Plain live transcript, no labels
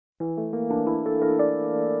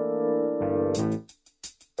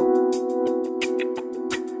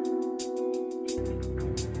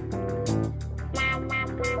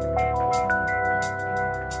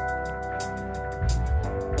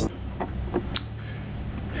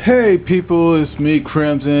Hey people, it's me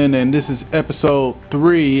Crimson, and this is episode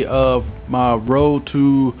 3 of my Road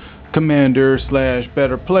to Commander /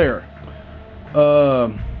 Better Player.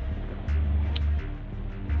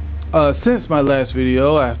 Since my last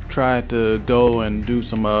video, I've tried to go and do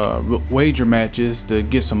some wager matches to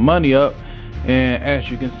get some money up, and as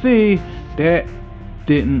you can see, that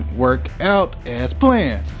didn't work out as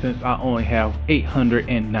planned, since I only have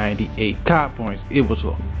 898 COD points. It was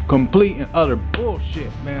a complete and utter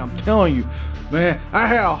bullshit, man. I'm telling you, man. I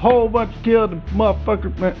had a whole bunch of kills,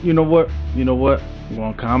 motherfucker, man. You know what? I'm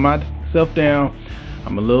gonna calm myself down.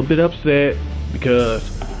 I'm a little bit upset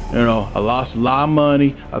because, you know, I lost a lot of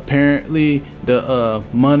money. Apparently, the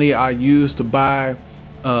money I used to buy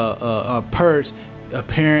a purse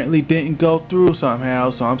apparently didn't go through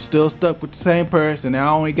somehow, so I'm still stuck with the same purse, and I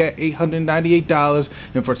only got $898.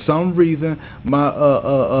 And for some reason,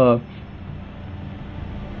 my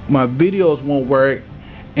videos won't work,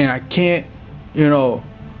 and I can't, you know,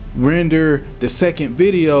 render the second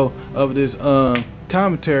video of this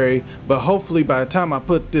commentary. But hopefully by the time I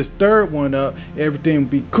put this third one up, everything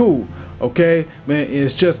will be cool. Okay, man,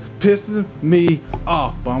 it's just pissing me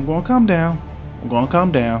off, but I'm gonna calm down.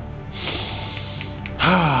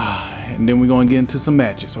 And then we're gonna get into some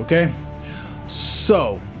matches, okay?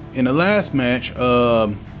 So in the last match,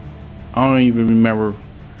 I don't even remember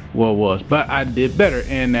what it was, but I did better,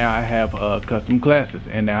 and now I have custom classes,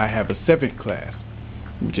 and now I have a 7th class,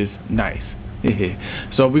 which is nice.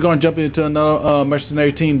 So we're gonna jump into another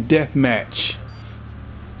mercenary team deathmatch.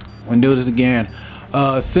 We're gonna do this again.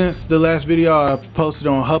 Since the last video I posted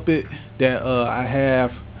on Huppet that I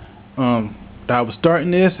have that I was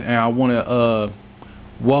starting this, and I want to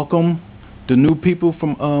welcome the new people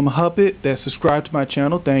from Huppet that subscribe to my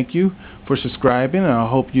channel. Thank you for subscribing, and I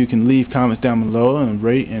hope you can leave comments down below and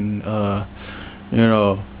rate and you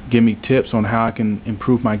know, give me tips on how I can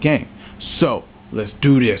improve my game. So let's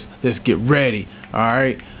do this. Let's get ready.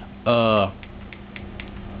 Alright, what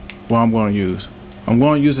I'm going to use, I'm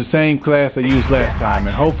going to use the same class I used last time,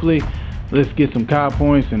 and hopefully let's get some COD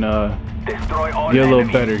points and get a little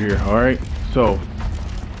better here. Alright, so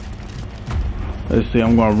let's see.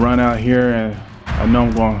 I'm going to run out here, and I know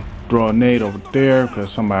I'm going to throw a nade over there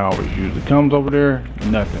because somebody always usually comes over there.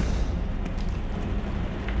 Nothing.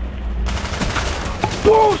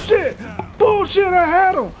 Bullshit! Bullshit! I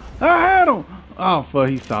had him! Oh, fuck,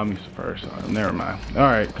 he saw me first. Never mind.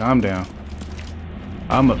 Alright, calm down.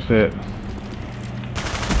 I'm upset.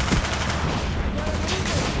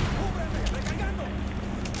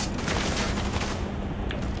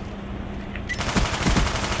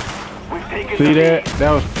 See that?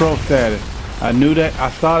 That was pro status. I knew that. I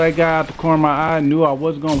saw that guy out the corner of my eye. I knew I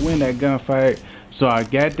was gonna win that gunfight, so I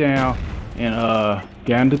got down and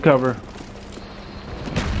got into cover.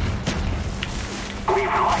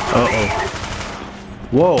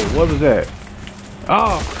 Whoa, what was that?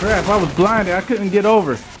 Oh crap! I was blinded. I couldn't get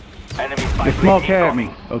over. The smoke had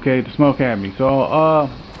me. Okay, the smoke had me. So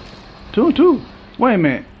 2-2. Wait a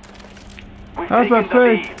minute. I was about to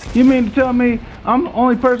say, you mean to tell me I'm the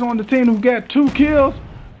only person on the team who got 2 kills?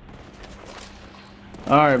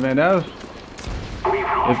 Alright, man, that was,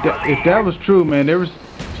 if that was true, man, there was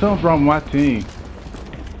something wrong with my team.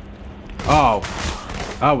 Oh,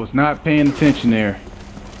 I was not paying attention there.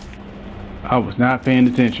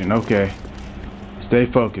 Okay, stay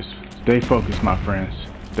focused, my friends,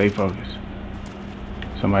 stay focused.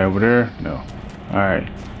 Somebody over there? No. Alright,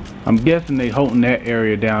 I'm guessing they holding that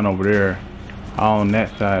area down over there, on that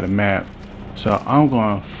side of the map. So I'm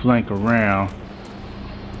gonna flank around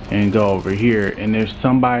and go over here, and there's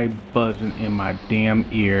somebody buzzing in my damn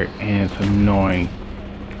ear, and it's annoying.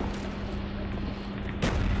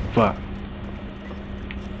 Fuck.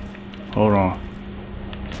 Hold on.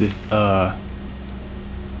 This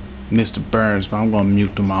Mr. Burns, but I'm gonna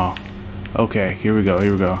mute them all. Okay, here we go.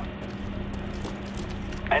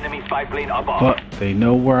 Enemy spy plane above. Fuck, they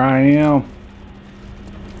know where I am.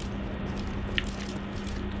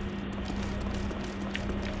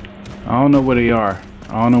 I don't know where they are.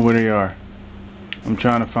 I'm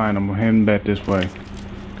trying to find them. I'm heading back this way.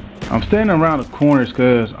 I'm standing around the corners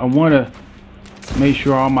because I want to make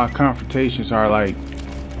sure all my confrontations are like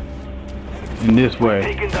in this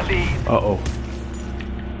way.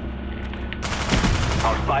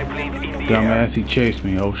 Dumbass, he chased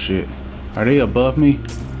me. Oh shit. Are they above me?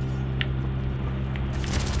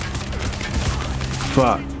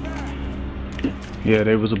 Fuck. Yeah,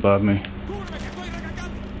 they was above me.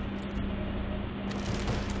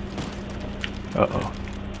 Uh-oh.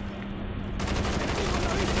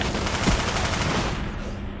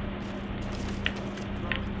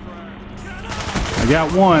 I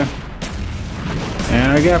got one.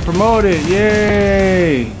 And I got promoted.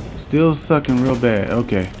 Yay! Still sucking real bad.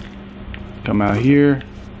 Okay. Come out here.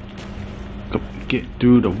 Get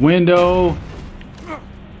through the window.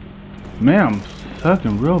 Man, I'm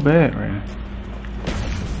sucking real bad right now.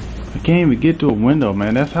 I can't even get to a window,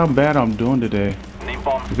 man. That's how bad I'm doing today.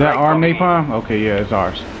 Is that our napalm? Okay, yeah, it's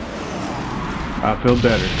ours. I feel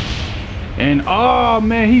better. And oh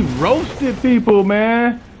man, he roasted people,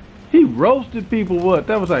 man. He roasted people. What?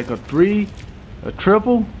 That was like a 3, a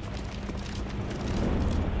triple.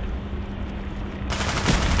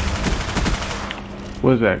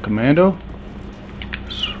 What is that? Commando?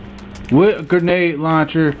 With a grenade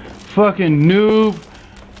launcher. Fucking noob.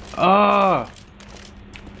 Oh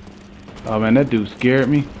man, that dude scared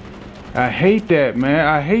me. I hate that, man.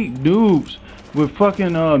 I hate noobs with fucking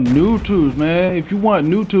noob tubes, man. If you want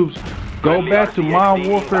noob tubes, go back to Modern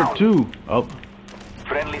Warfare 2. Oh.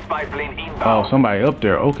 Friendly spy plane inbound. Oh, somebody up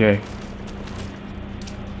there. Okay.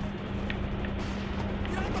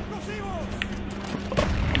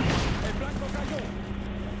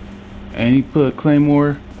 And he put a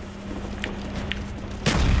claymore.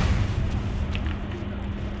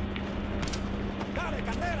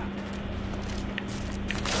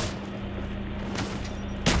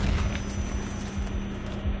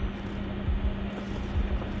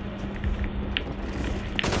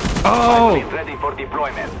 Oh! Ready for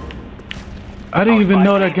deployment. I didn't even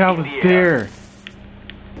know that guy was there.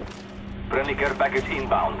 Friendly care package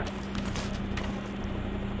inbound.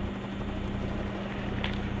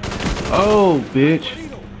 Oh, bitch.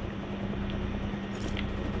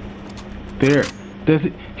 There. Does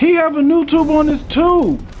he have a new tube on his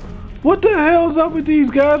tube? What the hell's up with these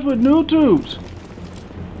guys with new tubes?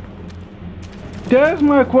 That's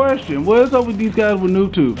my question. What is up with these guys with new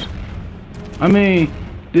tubes? I mean,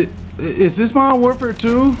 is this Modern Warfare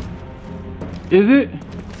 2? Is it?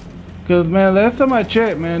 Cause man, last time I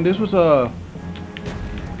checked, man, this was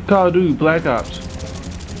Call of Duty Black Ops.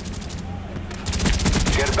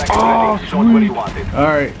 Oh, sweet. All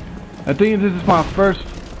right, I think this is my first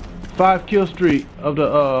 5 kill streak of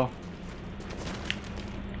the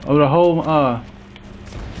whole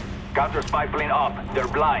Counter spy plane up. They're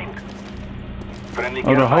blind. Friendly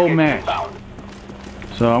of the whole match. Inbound.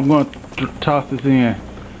 So I'm going to toss this in.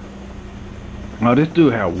 Oh, this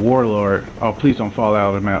dude had Warlord. Oh, please don't fall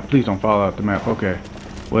out of the map. Please don't fall out the map. Okay.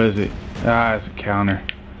 What is it? Ah, it's a counter.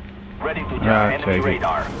 Ready to jam enemy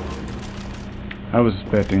radar. I was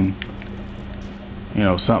expecting, you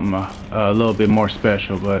know, something a little bit more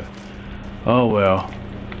special, but oh well.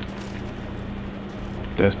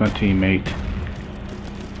 That's my teammate.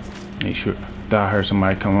 Make sure that I heard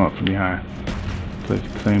somebody come up from behind. Place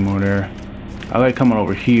the claymore there. I like coming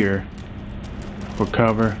over here for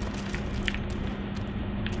cover.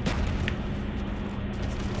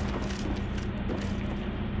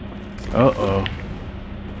 Uh-oh.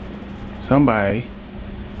 Somebody.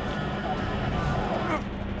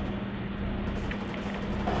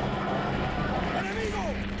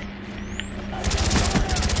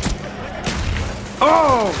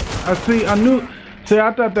 Oh! I see, I knew. See,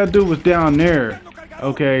 I thought that dude was down there.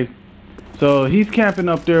 Okay. So he's camping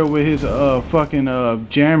up there with his fucking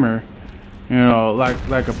jammer. You know,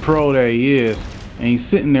 like a pro that he is. And he's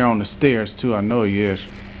sitting there on the stairs too. I know he is.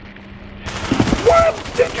 What?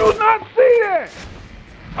 Did you not see that?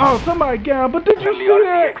 Oh, somebody got, but did you see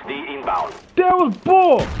that? XD inbound. That was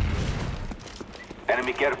bull.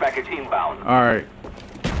 Enemy care package inbound. Alright.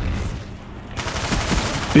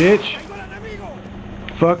 Bitch.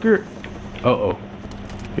 Fucker. Uh-oh.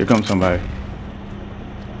 Here comes somebody.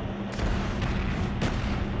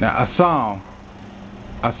 Now, I saw him.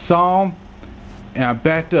 I saw him, and I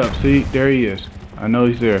backed up. See, there he is. I know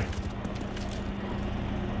he's there.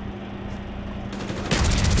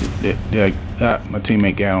 Yeah, my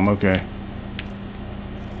teammate got him. Okay.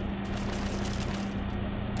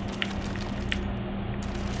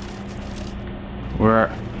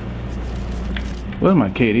 Where's my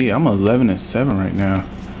KD? I'm 11-7 right now.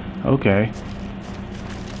 Okay.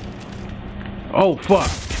 Oh fuck!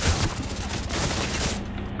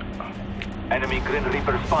 Enemy Grim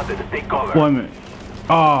Reaper spotted. Take cover. 1 minute.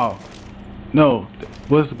 Oh no!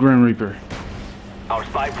 What's the Grim Reaper? Our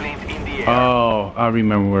spy plane's in the air. Oh, I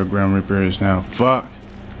remember where Grim Reaper is now. Fuck.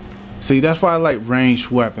 See, that's why I like ranged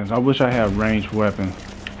weapons. I wish I had ranged weapons.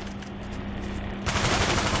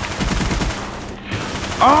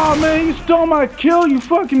 Oh man, you stole my kill, you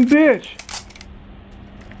fucking bitch!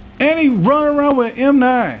 And he running around with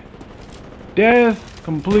M9. That's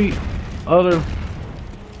complete other.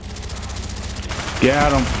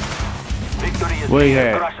 Got him. Victory is Where he near.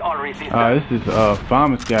 at? Crush all resistance. This is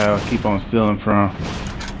Farmer's guy I keep on stealing from.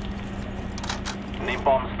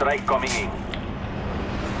 Napalm strike coming in.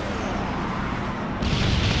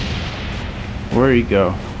 Where'd he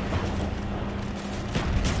go?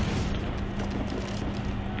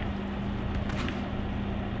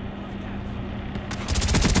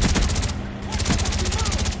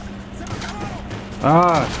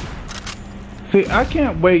 See, I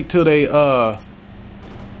can't wait till they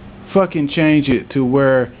fucking change it to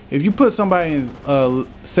where if you put somebody in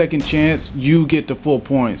second chance, you get the full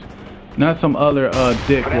points, not some other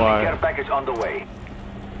dick Friendly wise. care package on the way.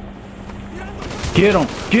 Get him!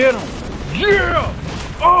 Get him! Yeah!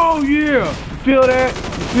 Oh yeah! You feel that?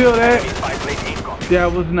 You feel that? Enemy spy plane incoming.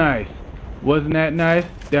 That was nice. Wasn't that nice?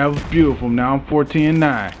 That was beautiful. Now I'm 14-9.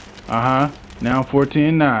 Now I'm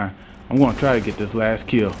 14-9. I'm gonna try to get this last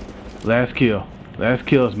kill. Last kill. Last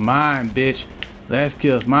kill is mine, bitch. Last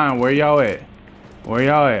kill is mine. Where y'all at? Where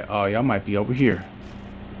y'all at? Oh, y'all might be over here.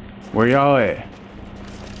 Where y'all at?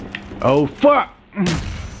 Oh, fuck!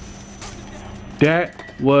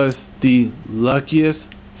 That was the luckiest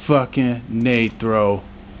fucking nade throw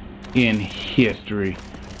in history.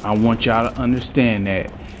 I want y'all to understand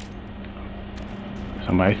that.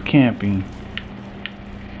 Somebody's camping.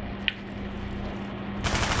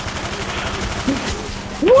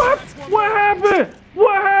 What? What happened?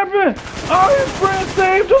 What happened? Oh, his friend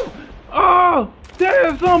saved him? Oh,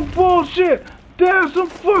 that is some bullshit. That is some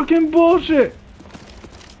fucking bullshit.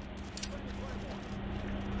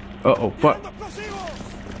 Uh-oh, fuck.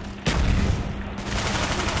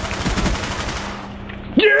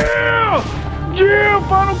 Yeah! Yeah,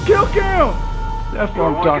 final kill cam! That's what Your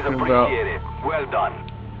I'm work talking is about. appreciated. Well done.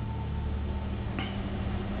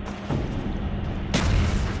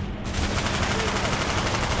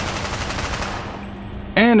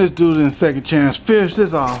 And this dude in second chance finished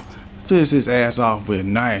this off. Finished his ass off with a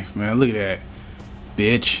knife, man. Look at that.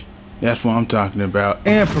 Bitch. That's what I'm talking about.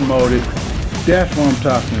 And promoted. That's what I'm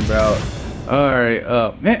talking about. Alright,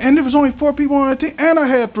 and there was only 4 people on the team, and I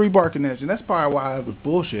had 3 bar connections. That's probably why I was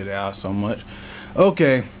bullshit out so much.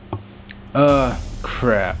 Okay.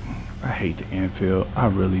 Crap. I hate the infield. I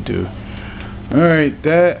really do. Alright,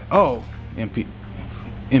 that. Oh,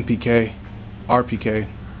 NPK. RPK.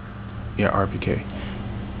 Yeah, RPK.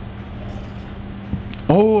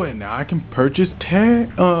 Oh, and now I can purchase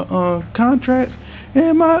contracts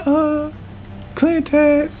and my clean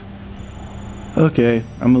tags. Okay,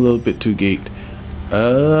 I'm a little bit too geeked.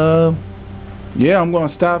 Yeah, I'm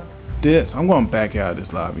gonna stop this. I'm gonna back out of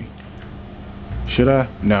this lobby. Should I?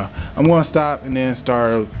 No. I'm gonna stop and then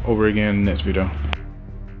start over again in the next video.